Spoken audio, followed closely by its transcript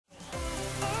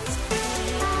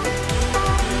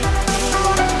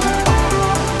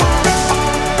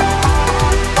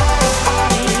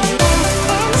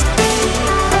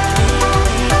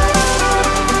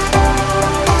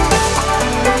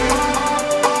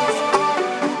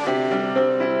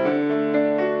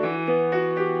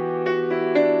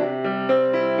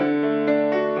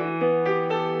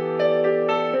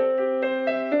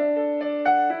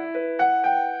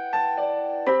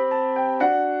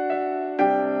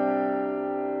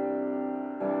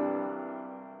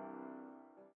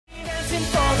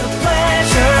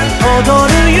踊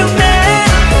る夢、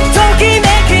ときめ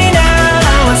きな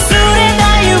忘れ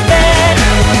ない夢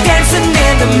Dancing in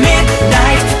the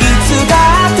midnight いつだ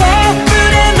って胸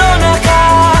の中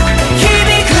響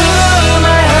く My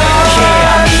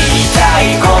heart 言いた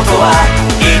いことは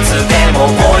いつでも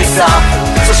Voice up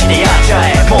そしてやっちゃ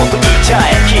えもっと言っちゃえ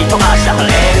きっと明日晴れ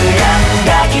るや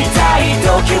泣きたい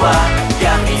時は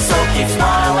逆に So keep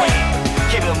smiling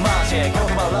気分マジ言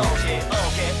葉ロジ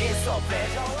OK it's so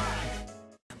pleasure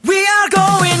We are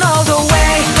going all the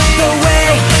way, the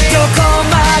way どこ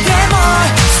までも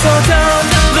So don't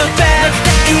look back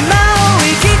今を生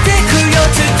きてくよ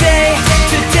Today,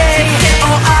 today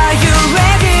Oh are you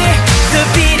ready? The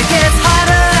beat gets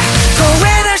harder 声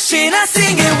出しな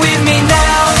Sing it with me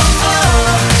now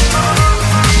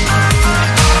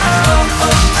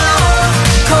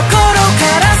心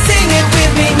から Sing it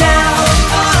with me now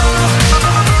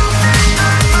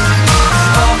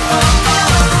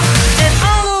And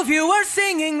all of you are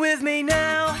singing with me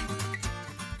now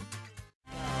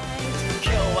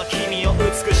今日は君を美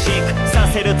しくさ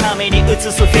せるために映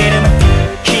すフィルム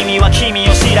君は君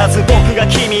を知らず僕が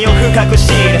君を深く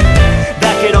知る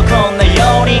だけどこんな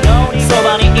ようにそ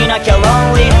ばにいなきゃ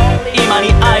lonely 今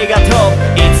にありがとう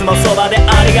いつもそばで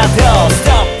ありがとう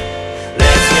Stop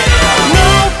Let's get it on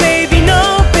No baby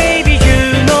no baby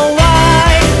you know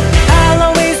why I'll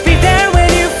always be there when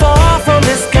you fall from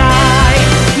the sky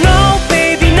No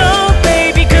baby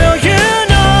girl you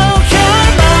know you're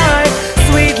my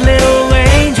sweet little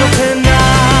angel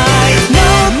tonight No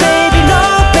baby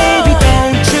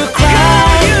don't you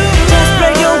cry Just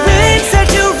spread your wings that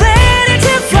you're ready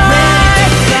to fly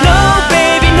No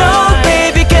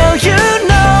baby girl you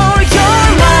know you're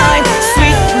mine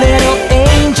Sweet little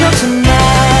angel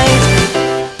tonight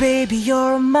Baby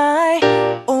you're my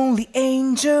only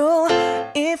angel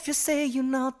If you say you're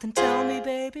not then tell me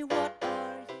baby what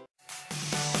are you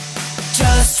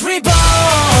Just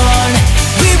reborn,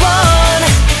 we won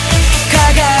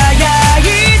輝い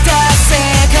た世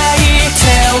界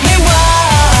Tell me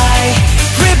why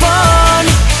Reborn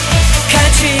勝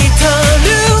ち取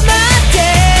るまで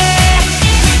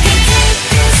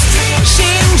信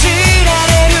じら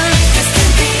れる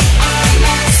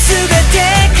全て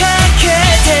かけ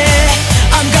て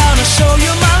I'm gonna show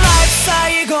you my life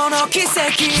最後の奇跡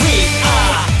We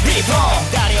are reborn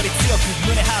誰より強く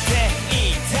胸張って言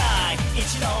いたい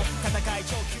一の戦い上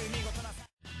級見事な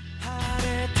晴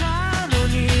れたの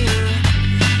に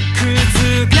く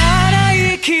ずがな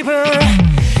い気分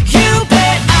You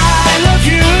bet I love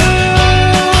you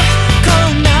こ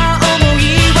んな想い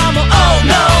はもう Oh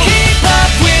no Keep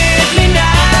up with me now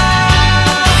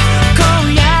今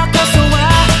夜こそは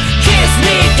Kiss me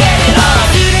get it on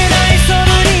忘れないそぶ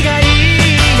りがいい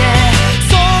ね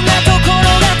そんなところ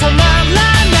がたまら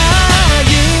ない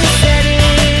You said it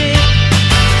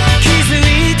気づ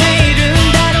いている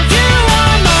んだろ You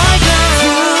are my girl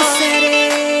You said it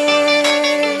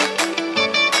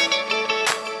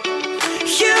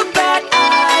You bet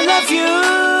I love you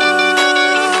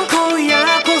今夜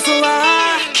こそは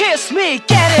Kiss me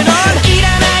get it on いら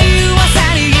ない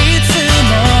噂にいつ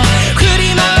も振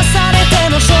り回されて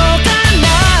もしょうがな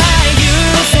い You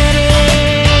said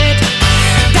it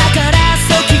だから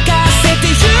そう聞かせて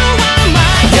You are my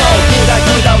girl グダグ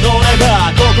ダ踊れ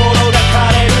ば心が枯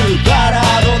れるバラ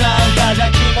ードなんかじゃ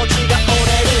気持ちが折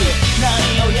れる何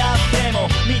をやっても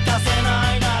満たせ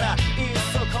ないならいっ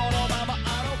そこのまま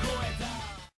あの声だ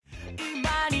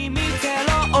今に見て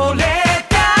ろ俺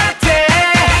だって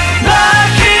ラ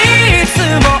ッキーいつ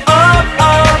も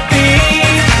OOP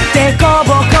でこぼ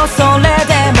こそれ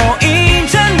でもいいん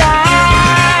じゃない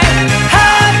ハ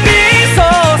ッピーそう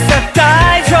さ大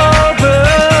丈夫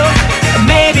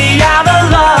Maybe I'm a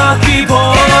lucky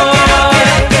boy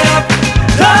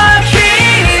ラッキー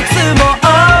いつも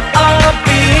OOP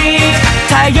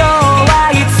太陽は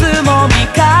いつも味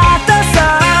方さ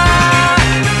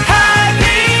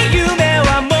Happy 夢は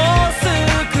もうす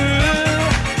ぐ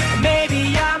Maybe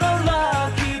I'm a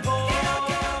lucky boy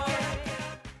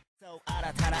So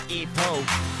新たな一歩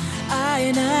会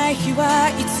えない日は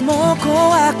いつも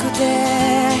怖くて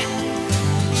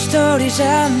一人じ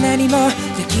ゃ何も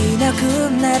できなく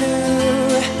なる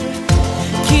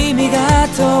君が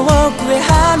遠くへ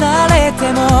離れ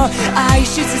ても愛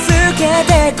し続け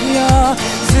てくよ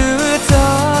ずっと、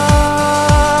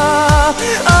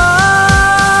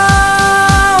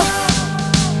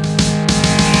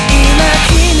今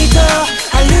君と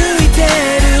歩いて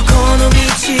るこの道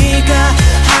が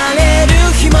晴れる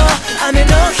日も雨の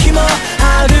日も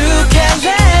あるけれ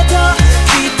ど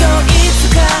きっといつ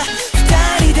か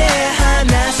二人で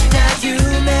話した夢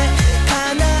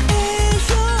叶え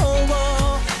よう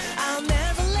I'll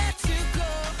never let you go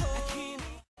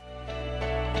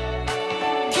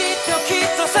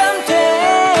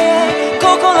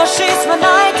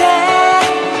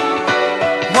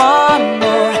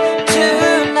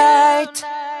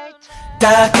だ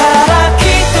からきっ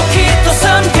と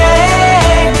someday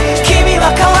君は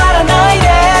変わらないで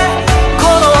こ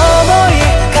の想い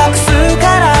隠すか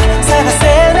ら探せ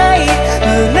ない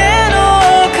胸の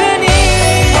奥に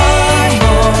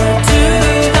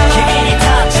君にタ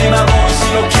ッチ幻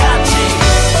のキャッチ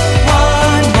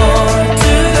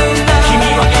君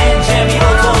はエンジェル見落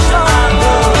とした暗号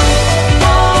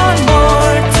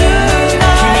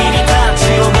君にタッチ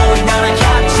思いならキャ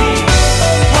ッチ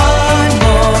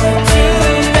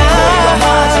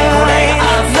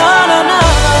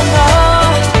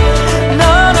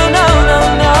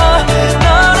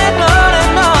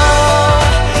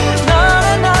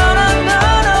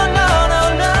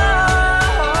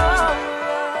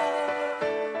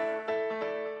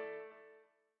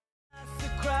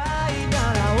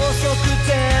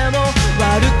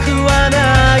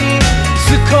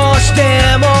少しで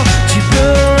も自分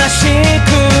らしく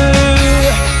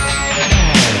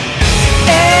描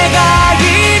い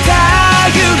た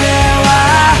夢は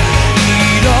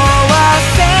色あ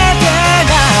せてな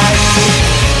い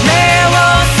目を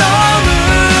背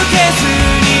けず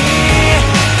に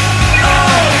Oh,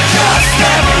 just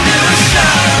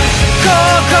revolution 心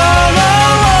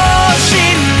を信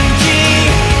じ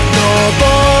登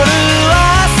る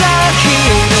朝日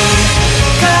に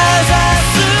かざ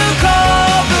す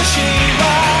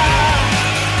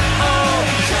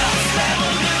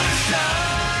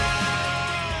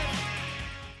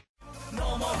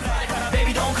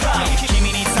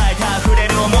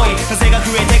風が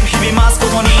増えてく日々待つこ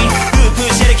とにループ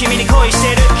してる君に恋し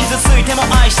てる傷ついても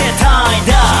愛してたいん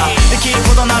だできる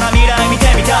ことなら未来見て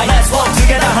みたい Let's walk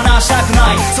together 話したく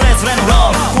ないそれぞれの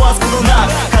ローン壊すことな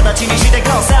く形にして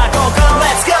こうさあここから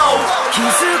Let's go 気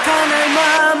づかない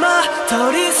まま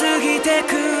通り過ぎて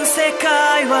く世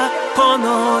界はこ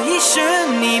の一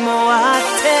瞬にもあっ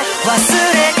て忘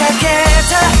れかけ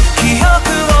た記憶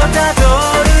をたど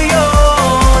るよ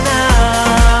うな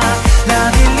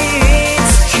ラビリン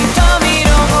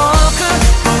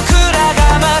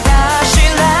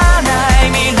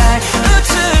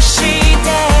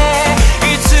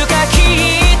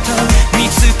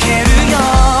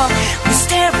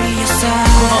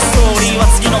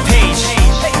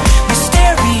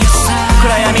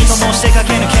して駆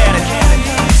け抜ける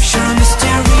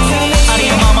あり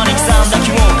のままに刻んだ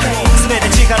記憶全て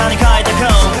力に変えてこ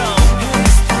う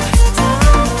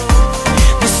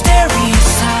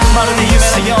まるで夢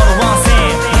のようなワンシー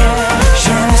ン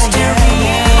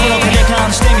この手で感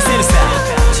じてみせるさ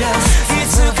い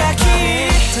つかきっ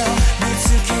と見つ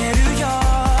けるよ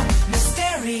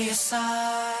Mysterious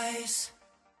Eyes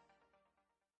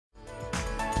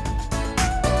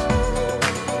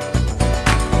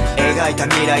描いた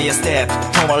未来へステップ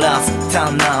止まらず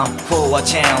Turn now Forward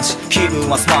change 気分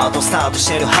はスマートスタートし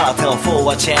てるハート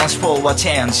Forward change Forward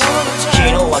change 昨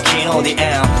日は昨日 The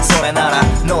end それなら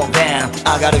No ban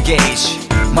上がるゲージ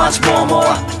Much more more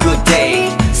Good day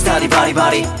Study body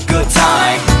body Good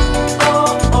time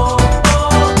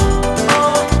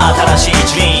新しい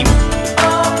Dream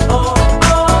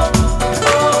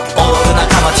踊る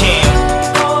仲間チーム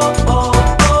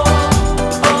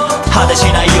果てし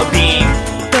ないよビーム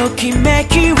ときめ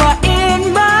きは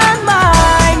in my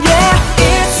mind Yeah,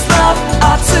 it's love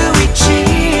熱い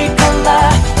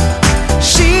力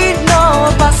忍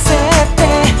ばせて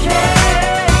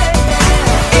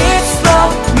It's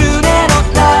love 胸の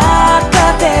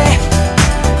中で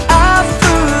溢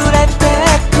れて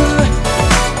く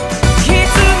い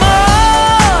つも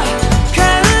感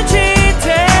じて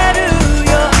る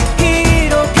よ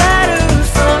広がる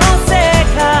その世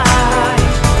界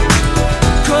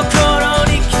心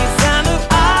に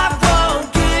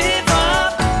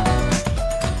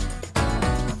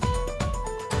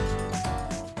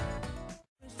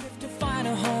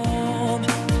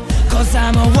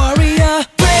I'm a warrior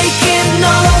breaking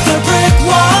all the brick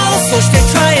walls そして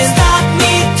try and stop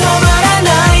me 止まら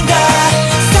ないんだ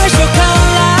最初か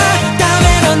らダ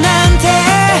メだなんて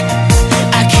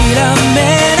諦め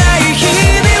ない日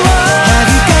々を Have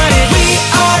you got it? We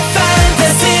are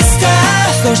fantasy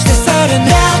stars そして sudden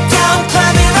meltdown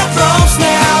climbing up ropes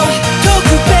now 特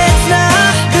別な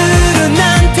ルール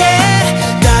なんて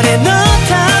誰の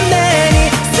ために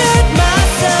set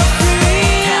myself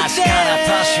free 確かな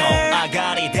パッション上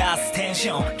がり出すテンシ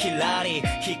ョンキラリ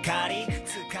光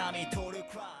掴み取る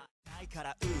クライないか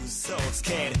ら嘘をつ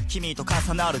ける君と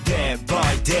重なる Day by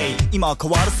day 今は変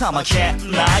わるさ負け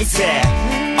ないぜ、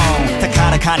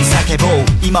高らかに叫ぼう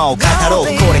今を語ろう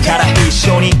これから一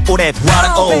緒に俺と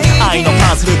笑おう愛の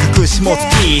パズル隠し持つ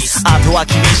ピースあとは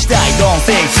君次第 Don't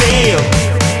think feel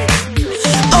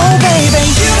Oh baby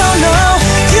you don't know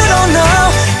you don't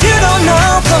know you don't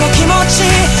know この気持ち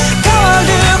変わる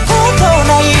こと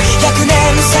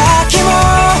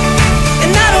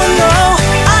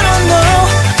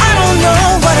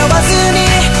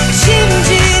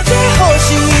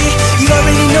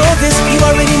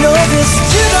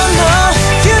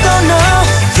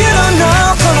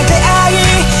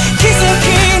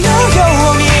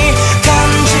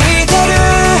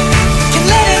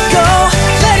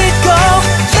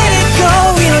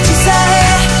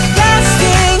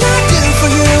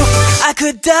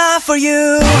for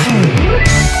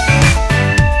you